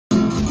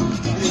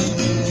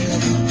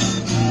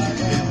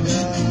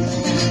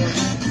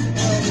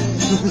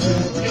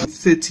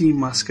30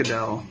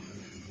 Muscadel.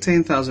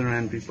 10,000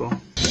 Rand, people.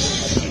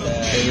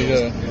 There we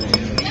go.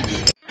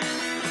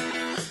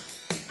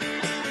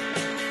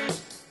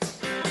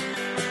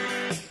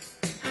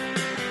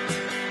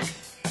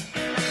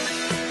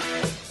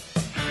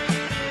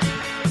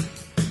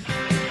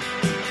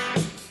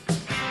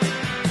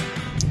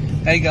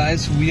 Hey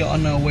guys, we are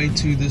on our way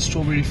to the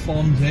strawberry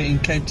farm here in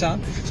Cape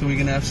Town. So we're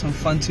gonna have some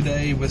fun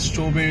today with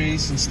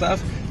strawberries and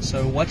stuff.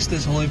 So watch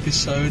this whole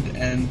episode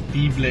and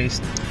be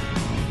blessed.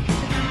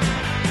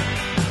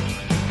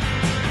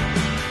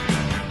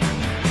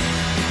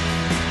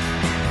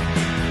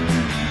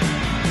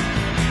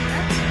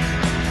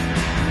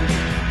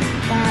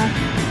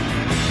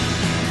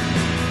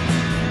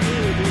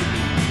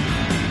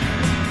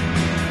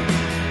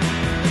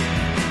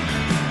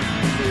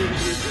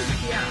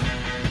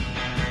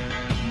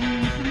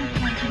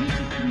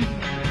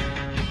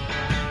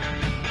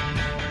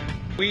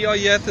 We are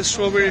here at the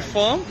strawberry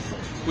farm.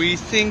 We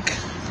think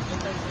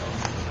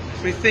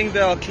they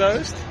are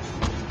closed.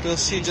 We'll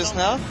see just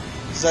now.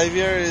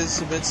 Xavier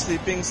is a bit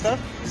sleeping and stuff.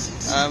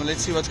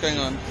 Let's see what's going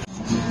on.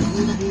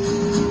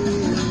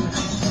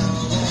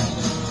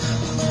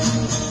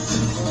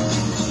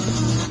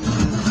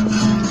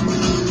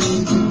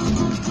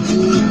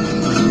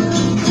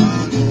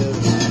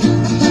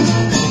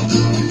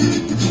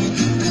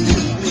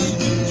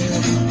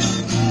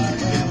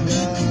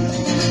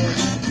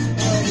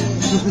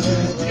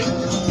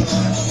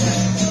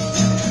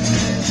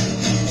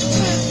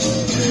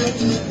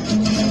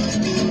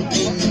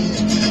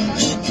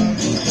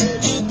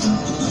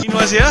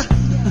 Was here?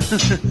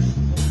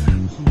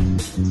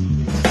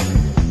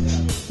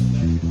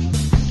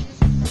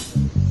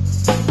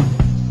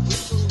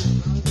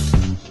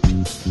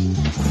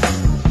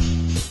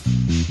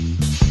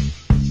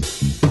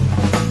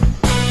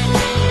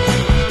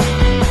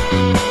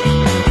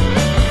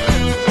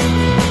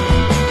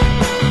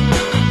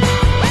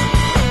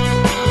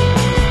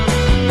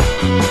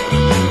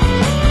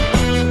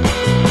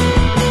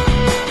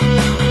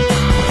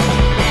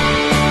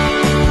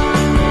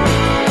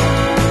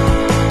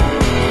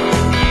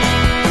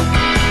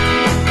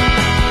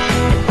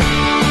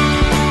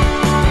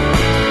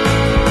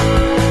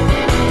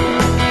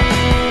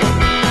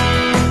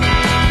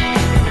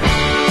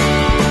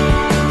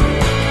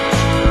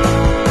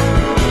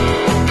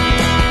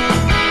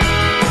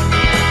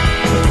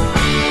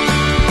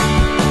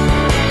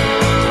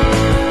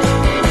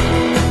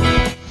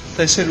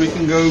 They said we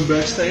can go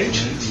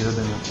backstage.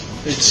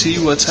 Let's see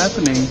what's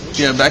happening.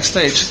 Yeah,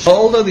 backstage. How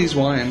old are these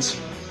wines?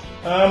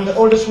 The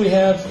oldest we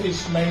have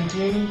is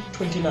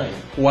 1929.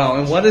 Wow,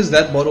 and what is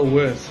that bottle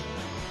worth?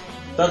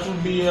 That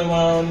would be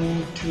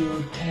around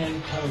to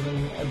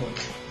 10,000 a bottle.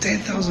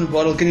 10,000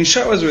 bottle. Can you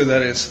show us where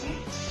that is?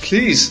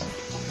 Please.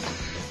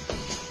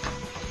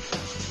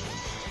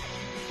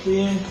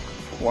 Yeah.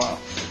 Wow.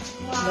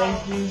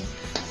 19.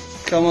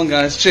 Come on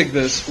guys, check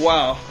this.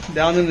 Wow.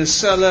 Down in the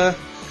cellar.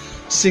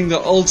 Seeing the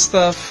old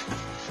stuff,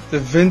 the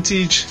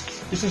vintage.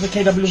 This is a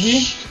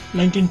KWV,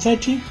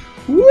 1930.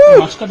 Woo!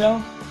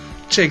 Muscadel.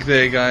 Check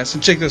there, guys,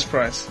 and check this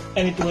price.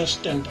 And it was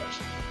 10,000.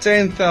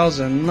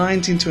 10,000,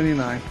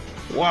 1929.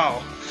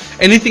 Wow.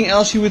 Anything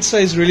else you would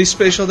say is really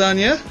special down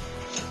here?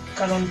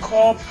 Canon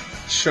Corp.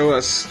 Show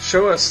us.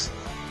 Show us.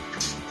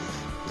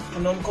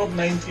 Canon Corp,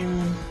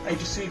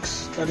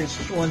 1986. That is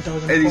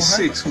 1,400.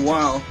 86.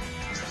 Wow.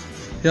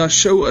 Yeah,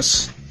 show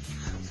us.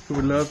 We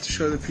would love to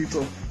show the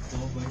people.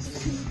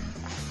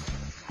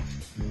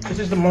 This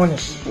is the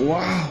Monis.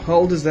 Wow, how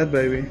old is that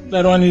baby?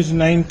 That one is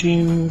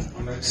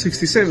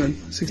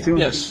 1967. 61?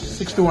 Yes,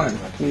 61.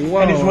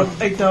 Wow. And it's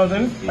worth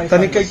 8,000.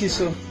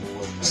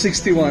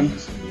 61.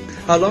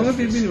 How long have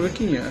you been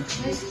working here?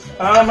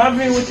 I've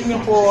been working here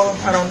for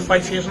around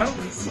 5 years now.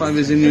 5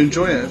 years, and you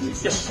enjoy it?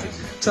 Yes.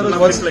 Tell us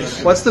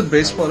what's the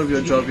best part of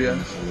your job here?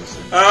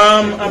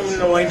 I'm in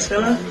the wine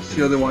cellar.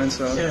 You're the wine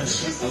cellar?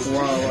 Yes.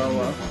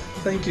 Wow.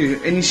 Thank you.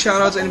 Any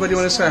shout outs? Anybody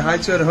want to say hi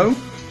to at home?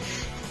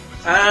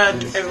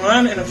 And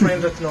everyone and a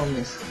friend that know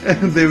me.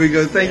 There we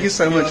go. Thank you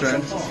so much,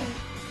 man.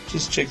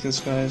 Just check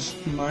this, guys.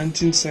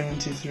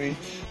 1973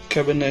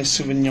 Cabernet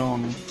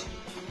Sauvignon.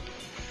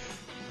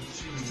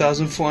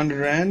 1,400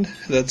 Rand.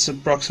 That's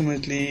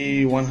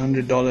approximately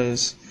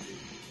 $100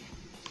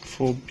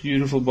 for a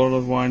beautiful bottle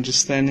of wine just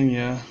standing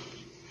here.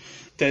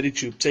 Daddy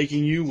Troop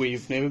taking you where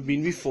you've never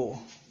been before.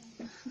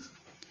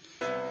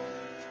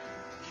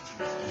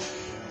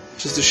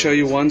 Just to show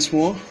you once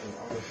more,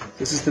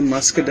 this is the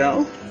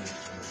Muscadel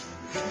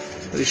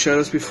that he showed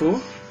us before.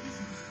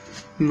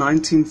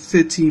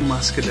 1930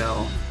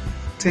 Muscadel.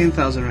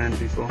 10,000 Rand,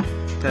 people.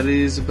 That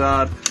is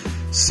about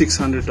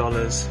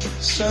 $600.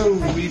 So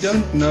we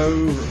don't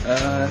know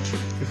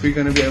if we're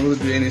going to be able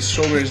to do any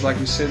strawberries like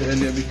we said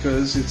earlier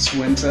because it's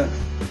winter.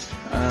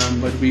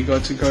 But we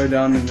got to go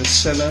down in the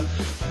cellar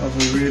of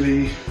a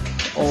really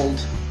old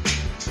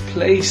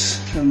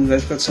place, and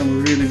they've got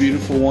some really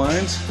beautiful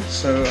wines.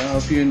 So I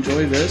hope you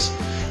enjoy this,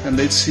 and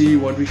let's see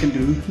what we can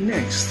do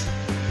next.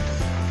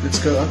 Let's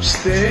go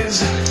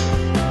upstairs.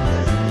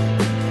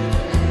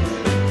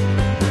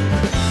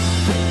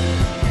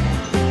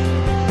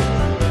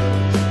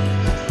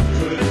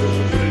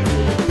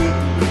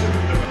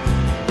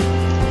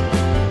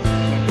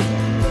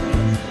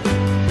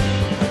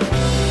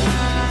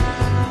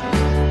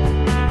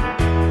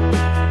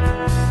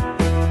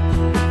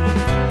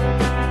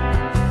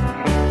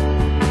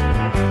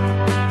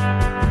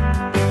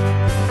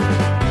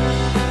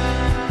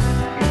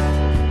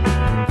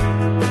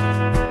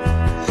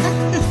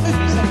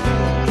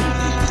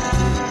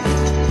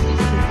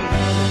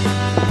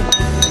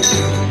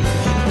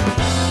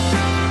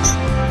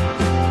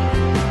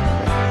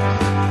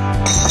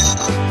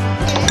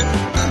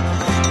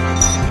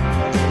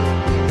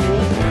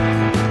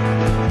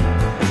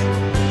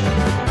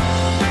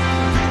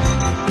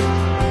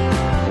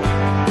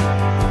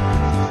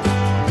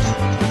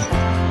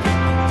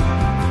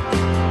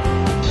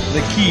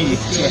 key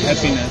to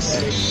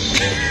happiness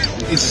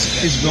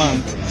is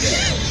blunt.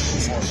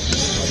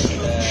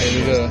 There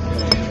we go.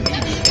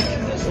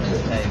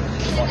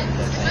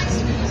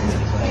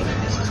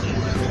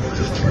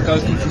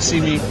 Coke, if you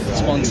see me,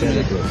 sponsor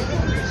me.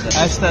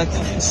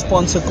 Hashtag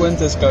sponsor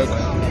Quintus Coke.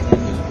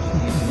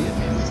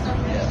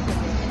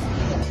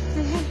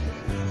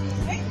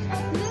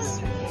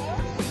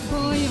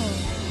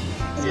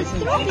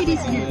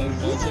 Strawberries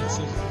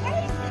here.